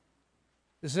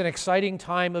This is an exciting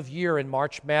time of year in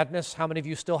March Madness. How many of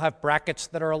you still have brackets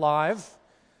that are alive?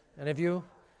 Any of you?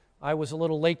 I was a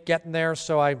little late getting there,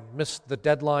 so I missed the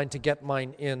deadline to get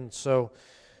mine in. So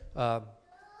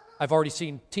I've already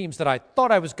seen teams that I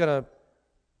thought I was going to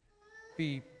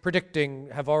be predicting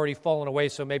have already fallen away,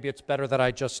 so maybe it's better that I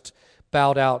just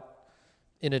bowed out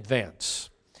in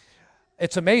advance.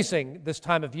 It's amazing this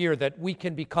time of year that we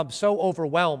can become so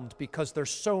overwhelmed because there's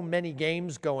so many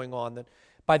games going on that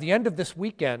by the end of this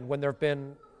weekend, when there have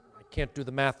been, I can't do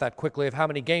the math that quickly of how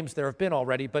many games there have been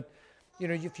already, but you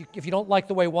know, if you don't like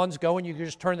the way one's going, you can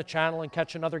just turn the channel and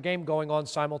catch another game going on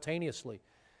simultaneously.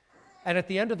 And at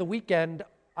the end of the weekend,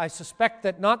 I suspect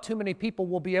that not too many people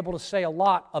will be able to say a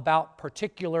lot about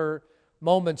particular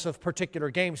moments of particular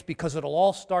games because it'll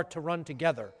all start to run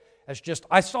together as just,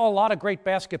 I saw a lot of great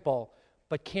basketball,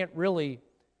 but can't really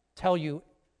tell you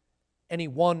any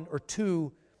one or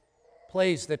two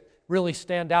plays that really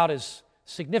stand out as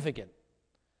significant.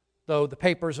 Though the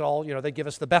papers all, you know, they give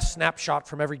us the best snapshot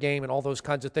from every game and all those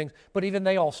kinds of things, but even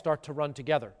they all start to run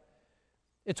together.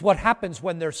 It's what happens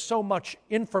when there's so much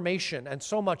information and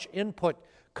so much input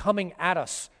coming at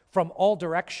us from all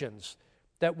directions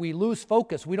that we lose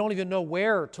focus. We don't even know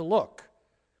where to look.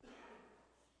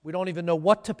 We don't even know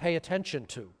what to pay attention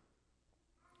to.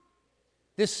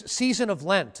 This season of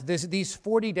Lent, these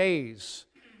 40 days,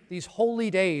 these holy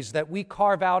days that we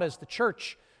carve out as the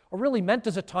church are really meant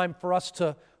as a time for us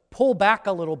to pull back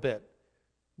a little bit,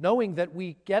 knowing that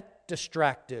we get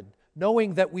distracted,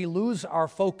 knowing that we lose our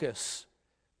focus,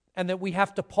 and that we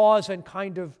have to pause and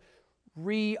kind of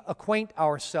reacquaint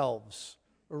ourselves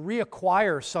or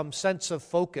reacquire some sense of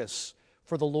focus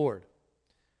for the Lord.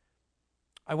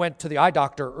 I went to the eye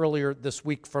doctor earlier this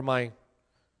week for my,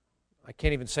 I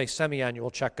can't even say semi-annual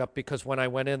checkup, because when I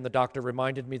went in, the doctor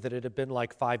reminded me that it had been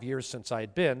like 5 years since I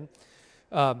had been.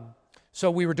 So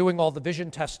we were doing all the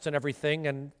vision tests and everything,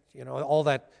 and you know, all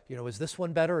that, you know, is this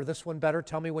one better or this one better?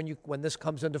 Tell me when this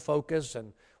comes into focus,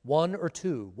 and one or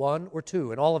two,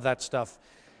 and all of that stuff.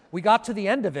 We got to the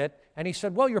end of it, and he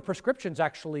said, well, your prescription's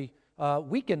actually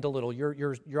weakened a little.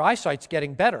 Your eyesight's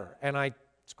getting better. And I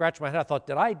scratched my head. I thought,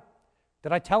 did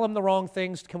I tell him the wrong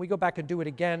things? Can we go back and do it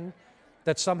again?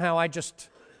 That somehow I just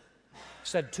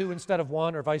said 2 instead of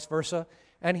 1, or vice versa.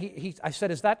 And I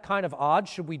said, is that kind of odd?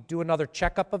 Should we do another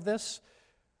checkup of this?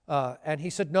 And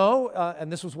he said, no,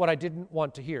 and this was what I didn't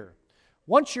want to hear.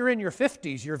 Once you're in your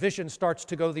 50s, your vision starts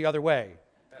to go the other way.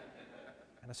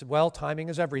 And I said, well, timing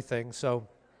is everything. So,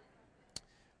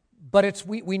 but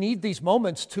we need these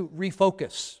moments to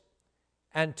refocus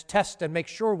and to test and make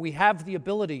sure we have the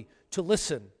ability to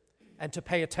listen and to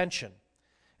pay attention.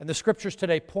 And the scriptures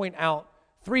today point out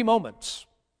 3 moments.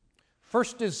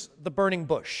 First is the burning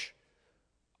bush.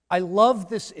 I love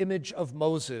this image of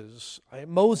Moses.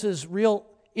 Moses' real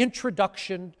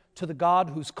introduction to the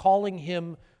God who's calling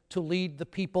him to lead the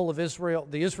people of Israel,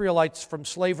 the Israelites, from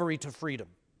slavery to freedom.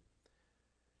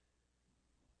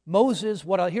 Moses,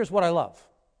 here's what I love.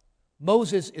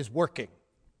 Moses is working.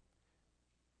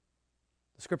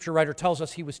 The scripture writer tells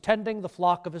us he was tending the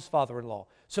flock of his father-in-law.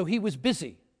 So he was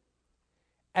busy.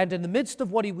 And in the midst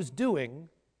of what he was doing,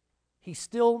 he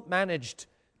still managed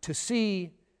to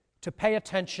see, to pay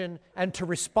attention, and to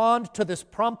respond to this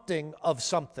prompting of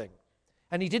something.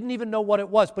 And he didn't even know what it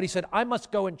was, but he said, I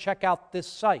must go and check out this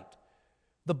site.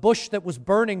 The bush that was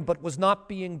burning but was not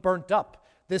being burnt up.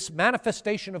 This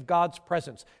manifestation of God's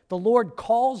presence. The Lord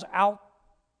calls out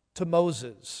to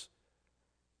Moses,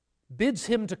 bids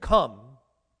him to come,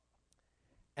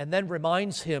 and then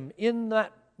reminds him in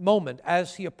that moment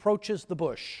as he approaches the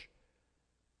bush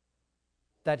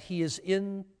that he is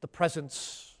in the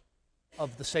presence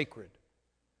of the sacred.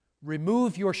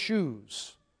 Remove your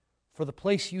shoes, for the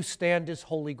place you stand is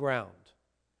holy ground.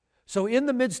 So in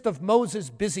the midst of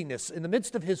Moses' busyness, in the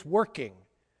midst of his working,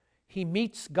 he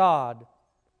meets God,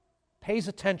 pays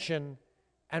attention,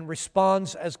 and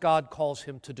responds as God calls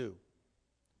him to do.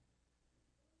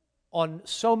 On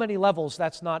so many levels,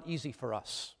 that's not easy for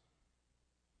us.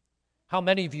 How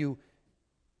many of you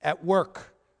at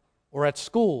work or at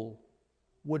school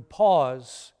would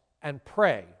pause and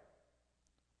pray?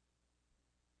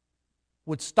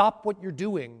 Would stop what you're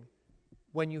doing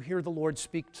when you hear the Lord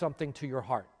speak something to your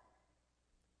heart?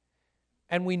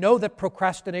 And we know that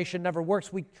procrastination never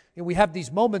works. We have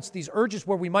these moments, these urges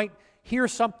where we might hear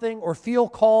something or feel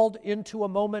called into a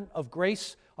moment of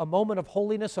grace, a moment of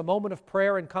holiness, a moment of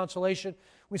prayer and consolation.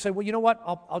 We say, well, you know what?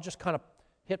 I'll just kind of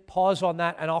hit pause on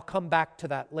that and I'll come back to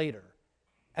that later.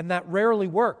 And that rarely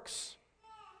works.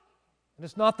 And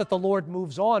it's not that the Lord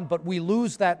moves on, but we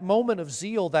lose that moment of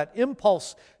zeal, that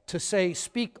impulse to say,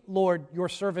 speak, Lord, your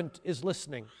servant is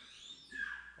listening.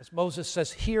 As Moses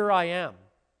says, "Here I am."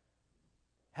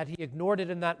 Had he ignored it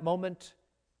in that moment,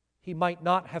 he might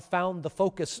not have found the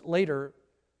focus later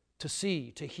to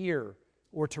see, to hear,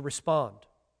 or to respond.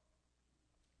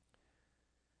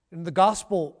 In the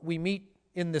gospel, we meet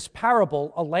in this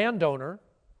parable a landowner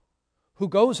who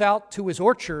goes out to his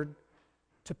orchard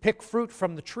to pick fruit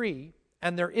from the tree,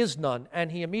 and there is none.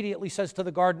 And he immediately says to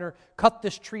the gardener, "Cut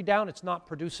this tree down, it's not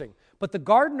producing." But the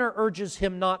gardener urges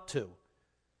him not to.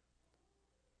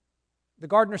 The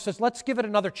gardener says, "Let's give it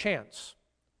another chance."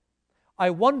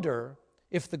 I wonder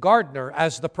if the gardener,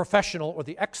 as the professional or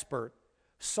the expert,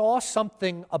 saw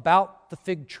something about the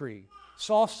fig tree,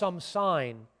 saw some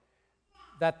sign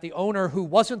that the owner, who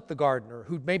wasn't the gardener,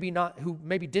 who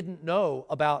maybe didn't know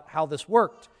about how this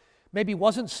worked, maybe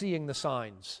wasn't seeing the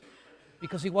signs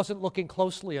because he wasn't looking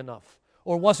closely enough,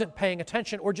 or wasn't paying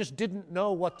attention, or just didn't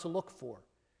know what to look for.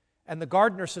 And the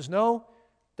gardener says, "No,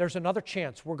 there's another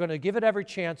chance. We're going to give it every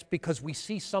chance because we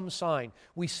see some sign.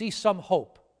 We see some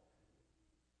hope."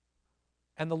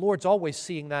 And the Lord's always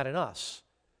seeing that in us.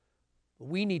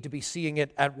 We need to be seeing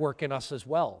it at work in us as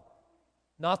well.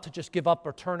 Not to just give up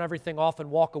or turn everything off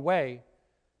and walk away,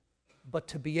 but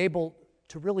to be able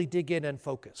to really dig in and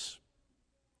focus.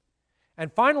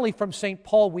 And finally, from St.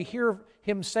 Paul, we hear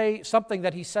him say something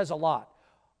that he says a lot.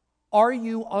 Are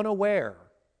you unaware?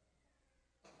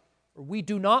 We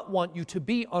do not want you to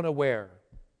be unaware.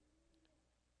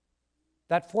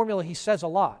 That formula he says a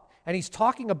lot. And he's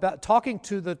talking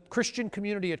to the Christian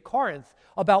community at Corinth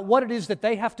about what it is that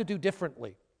they have to do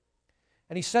differently.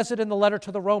 And he says it in the letter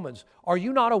to the Romans. Are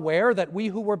you not aware that we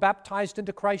who were baptized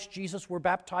into Christ Jesus were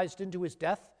baptized into his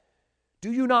death?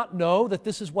 Do you not know that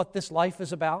this is what this life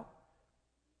is about?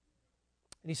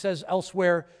 And he says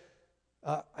elsewhere,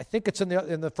 I think it's in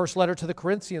the first letter to the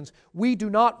Corinthians, we do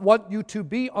not want you to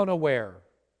be unaware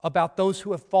about those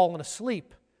who have fallen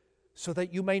asleep, so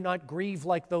that you may not grieve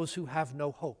like those who have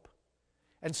no hope.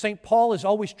 And St. Paul is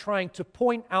always trying to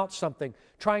point out something,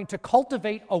 trying to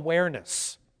cultivate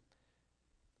awareness.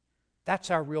 That's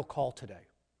our real call today.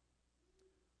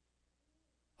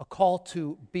 A call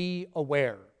to be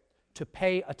aware, to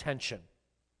pay attention,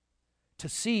 to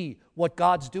see what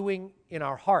God's doing in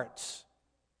our hearts,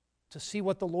 to see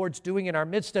what the Lord's doing in our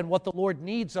midst and what the Lord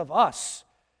needs of us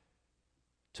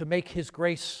to make his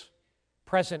grace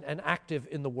present and active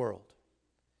in the world.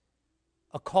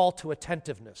 A call to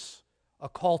attentiveness, a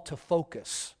call to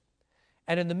focus.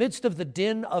 And in the midst of the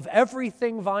din of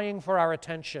everything vying for our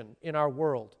attention in our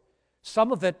world,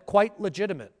 some of it quite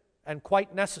legitimate and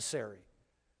quite necessary,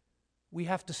 we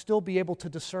have to still be able to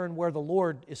discern where the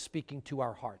Lord is speaking to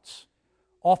our hearts.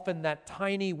 Often that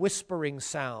tiny whispering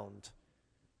sound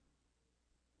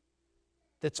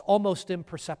that's almost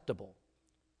imperceptible.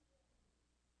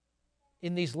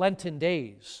 In these Lenten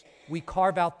days, we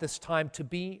carve out this time to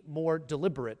be more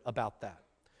deliberate about that.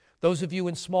 Those of you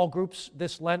in small groups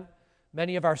this Lent,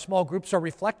 many of our small groups are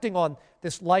reflecting on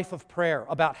this life of prayer,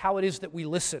 about how it is that we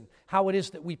listen, how it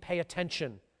is that we pay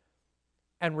attention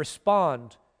and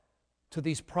respond to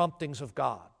these promptings of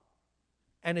God.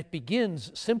 And it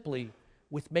begins simply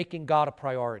with making God a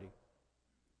priority.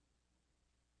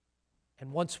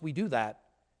 And once we do that,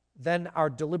 then our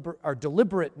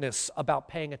deliberateness about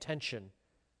paying attention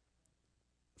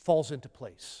falls into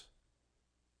place.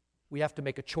 We have to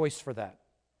make a choice for that.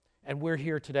 And we're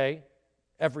here today,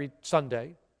 every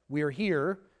Sunday. We are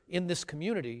here in this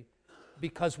community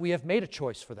because we have made a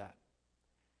choice for that.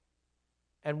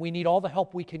 And we need all the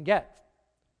help we can get.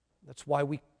 That's why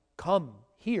we come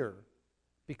here,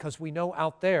 because we know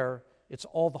out there it's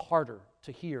all the harder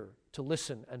to hear, to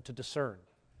listen, and to discern.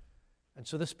 And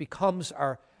so this becomes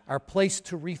our place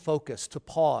to refocus, to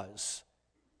pause,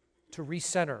 to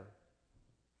recenter.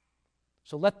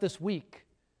 So let this week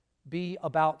be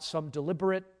about some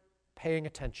deliberate paying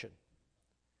attention.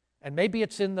 And maybe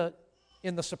it's in the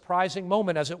surprising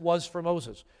moment, as it was for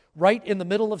Moses, right in the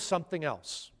middle of something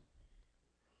else.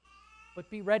 But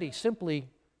be ready simply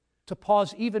to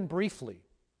pause even briefly.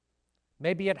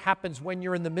 Maybe it happens when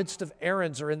you're in the midst of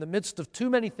errands or in the midst of too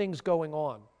many things going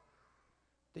on,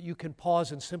 that you can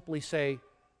pause and simply say,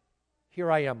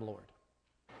 "Here I am, Lord."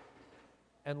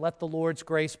 And let the Lord's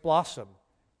grace blossom.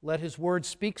 Let his word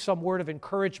speak some word of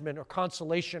encouragement or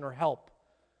consolation or help,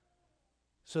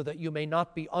 so that you may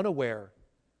not be unaware,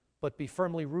 but be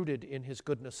firmly rooted in his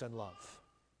goodness and love.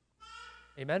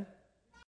 Amen?